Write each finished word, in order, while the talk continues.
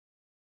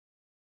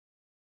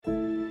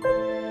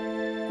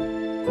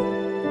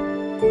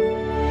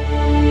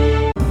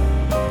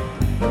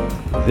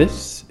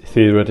This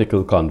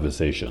theoretical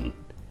conversation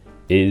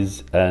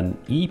is an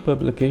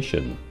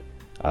e-publication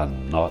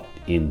and not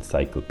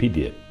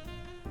encyclopedia,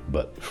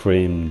 but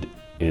framed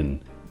in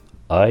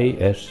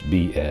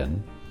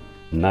ISBN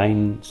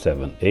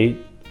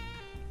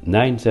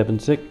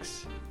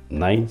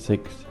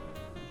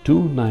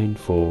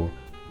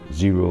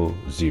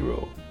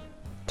 978-976-96-29400,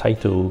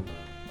 titled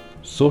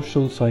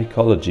Social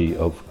Psychology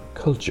of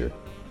Culture,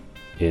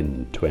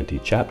 in 20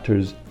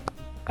 chapters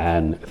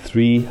and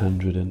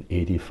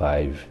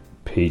 385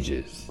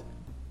 pages.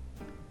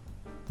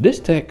 This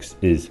text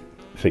is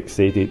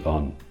fixated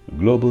on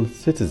global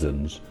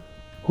citizens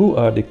who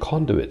are the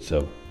conduits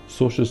of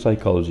social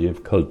psychology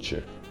of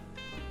culture.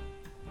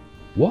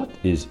 What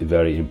is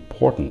very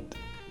important,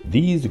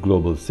 these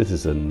global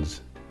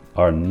citizens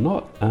are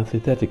not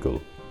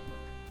antithetical,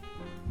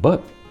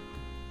 but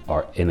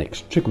are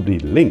inextricably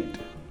linked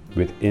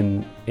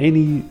within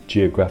any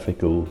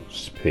geographical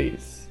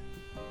space.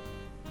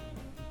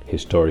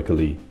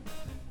 Historically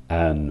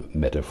and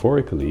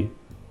metaphorically,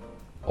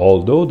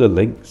 although the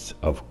links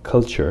of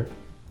culture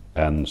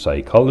and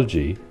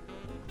psychology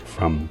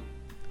from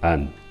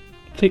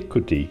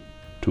antiquity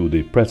to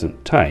the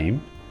present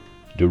time,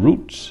 the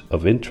roots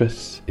of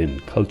interests in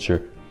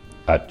culture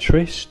are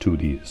traced to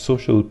the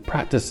social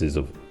practices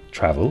of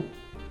travel,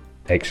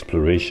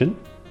 exploration,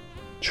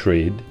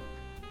 trade,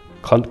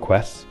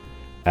 conquest,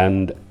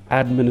 and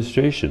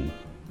administration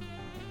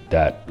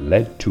that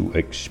led to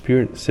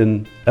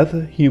experiencing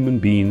other human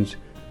beings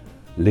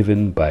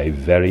living by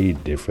very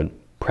different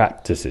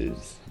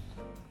practices.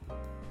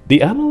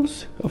 The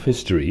annals of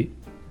history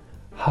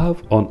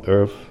have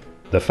unearthed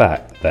the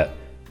fact that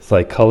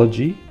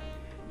psychology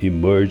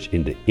emerged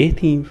in the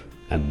 18th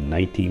and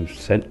 19th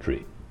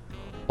century,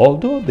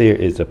 although there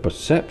is a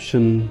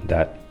perception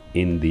that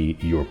in the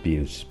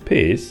European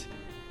space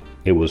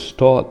it was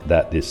thought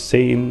that the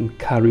same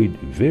carried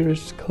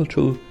various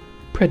cultural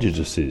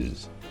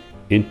prejudices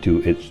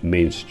into its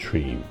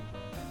mainstream.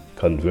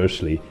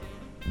 Conversely,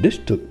 this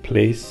took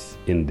place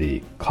in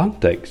the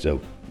context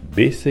of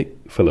basic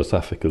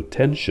philosophical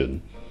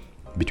tension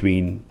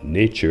between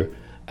nature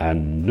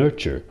and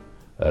nurture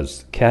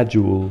as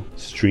causal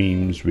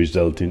streams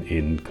resulting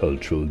in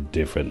cultural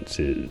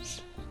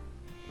differences.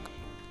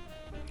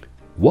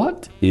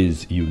 What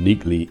is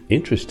uniquely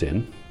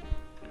interesting,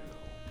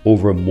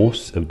 over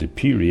most of the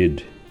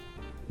period,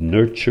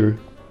 nurture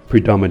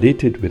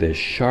predominated with a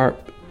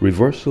sharp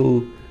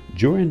reversal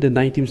during the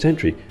 19th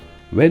century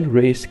when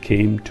race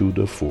came to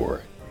the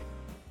fore.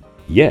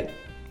 Yet,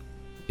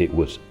 it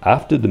was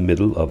after the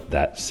middle of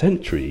that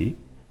century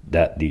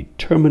that the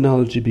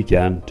terminology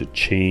began to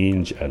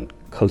change and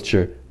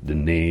culture, the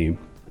name,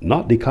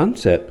 not the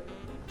concept,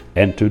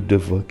 entered the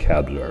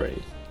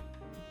vocabulary.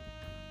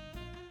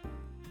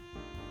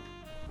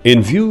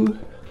 In view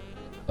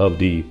of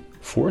the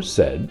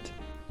foresaid,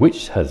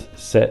 which has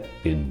set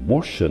in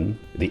motion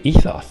the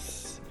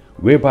ethos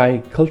whereby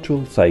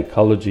cultural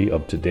psychology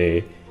of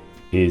today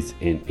is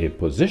in a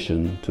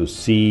position to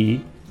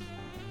see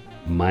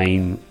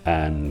mind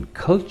and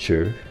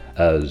culture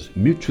as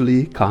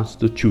mutually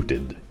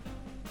constituted.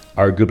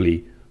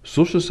 Arguably,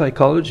 social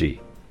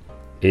psychology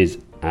is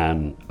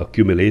an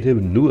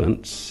accumulative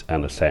nuance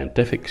and a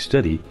scientific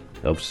study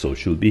of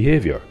social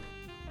behavior.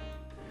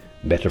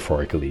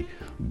 Metaphorically,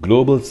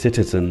 global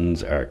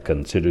citizens are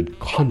considered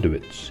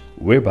conduits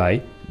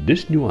whereby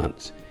this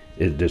nuance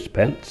is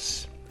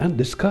dispensed and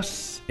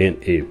discussed in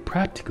a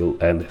practical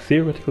and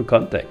theoretical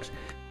context.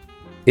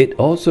 It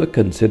also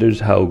considers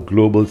how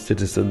global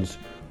citizens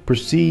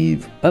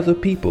perceive other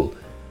people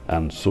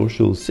and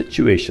social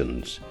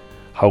situations,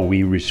 how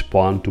we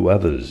respond to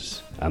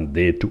others and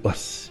they to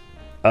us,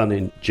 and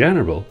in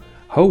general,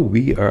 how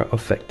we are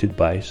affected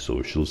by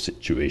social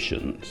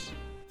situations.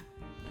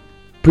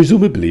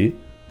 Presumably,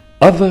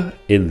 other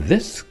in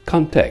this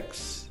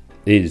context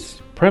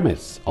is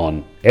premised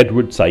on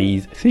Edward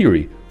Said's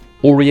theory,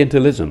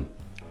 Orientalism,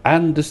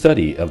 and the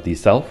study of the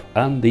self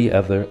and the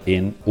other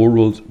in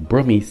Orwell's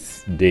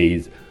Burmese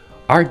Days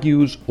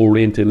argues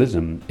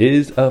Orientalism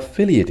is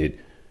affiliated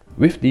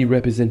with the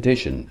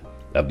representation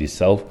of the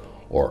self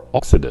or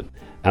Occident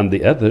and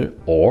the other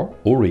or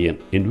Orient,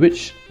 in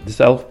which the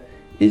self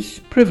is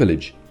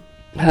privileged,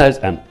 has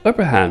an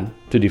upper hand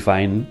to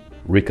define,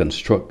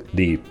 reconstruct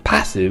the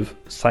passive,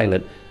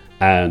 silent,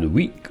 and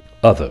weak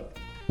other.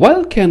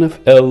 While Kenneth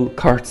L.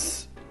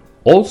 Kurtz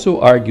also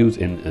argues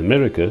in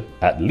America,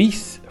 at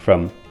least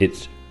from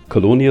its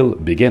colonial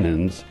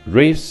beginnings,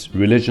 race,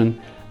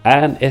 religion,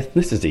 and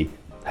ethnicity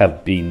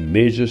have been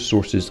major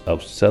sources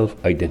of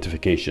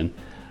self-identification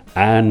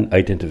and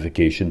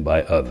identification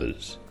by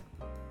others.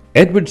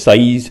 Edward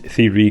Said's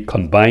theory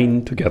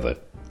combined together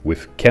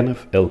with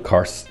Kenneth L.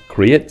 Kurtz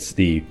creates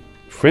the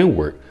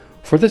framework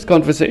for this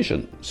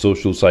conversation,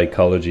 social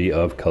psychology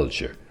of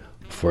culture.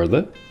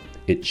 Further,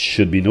 it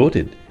should be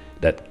noted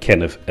that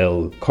Kenneth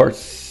L.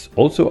 Kurtz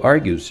also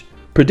argues,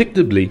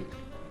 predictably,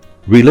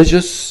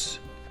 religious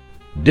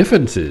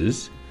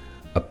differences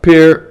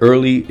appear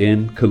early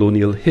in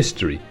colonial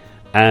history,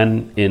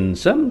 and in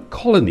some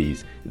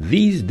colonies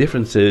These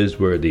differences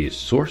were the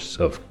source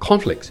of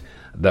conflicts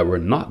that were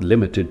not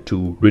limited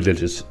to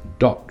religious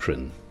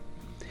doctrine.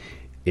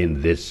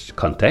 In this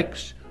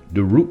context,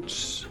 the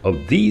roots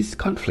of these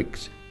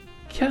conflicts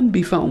can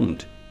be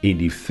found in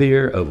the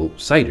fear of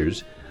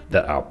outsiders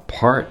that are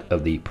part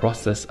of the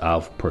process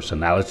of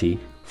personality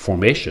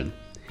formation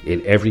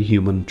in every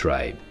human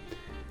tribe.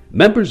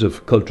 Members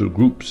of cultural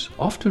groups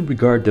often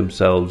regard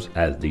themselves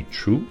as the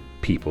true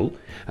people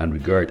and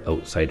regard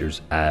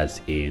outsiders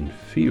as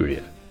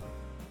inferior.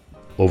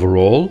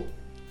 Overall,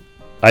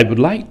 I would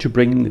like to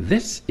bring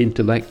this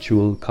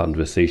intellectual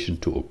conversation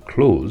to a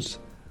close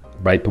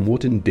by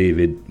promoting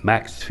David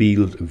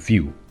Maxfield's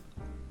view: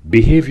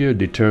 behavior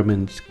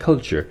determines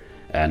culture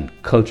and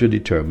culture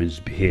determines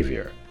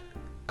behavior.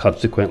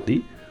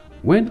 Consequently,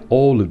 when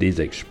all of these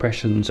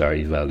expressions are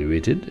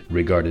evaluated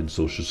regarding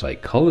social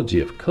psychology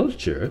of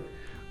culture,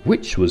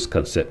 which was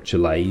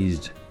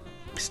conceptualized,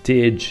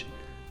 staged,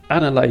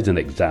 analyzed and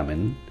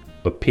examined,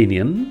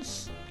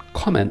 opinions,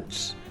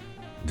 comments,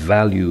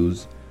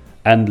 values,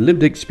 and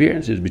lived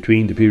experiences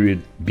between the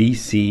period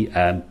BC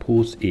and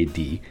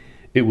post-AD,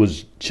 it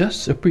was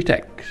just a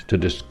pretext to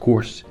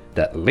discourse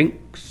that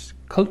links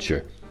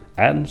culture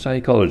and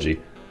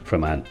psychology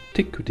from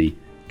antiquity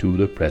to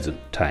the present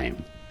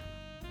time.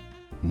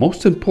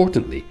 Most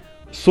importantly,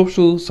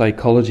 social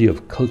psychology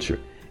of culture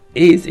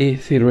is a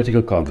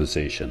theoretical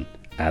conversation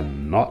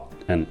and not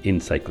an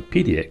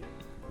encyclopedia,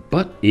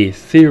 but a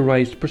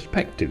theorized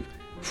perspective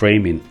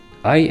framing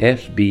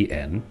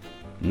ISBN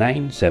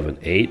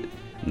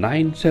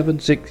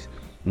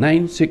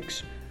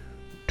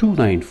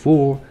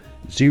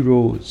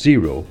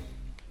 978-976-96-29400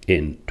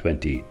 in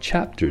 20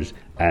 chapters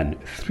and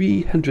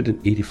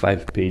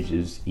 385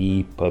 pages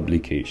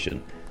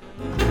e-publication.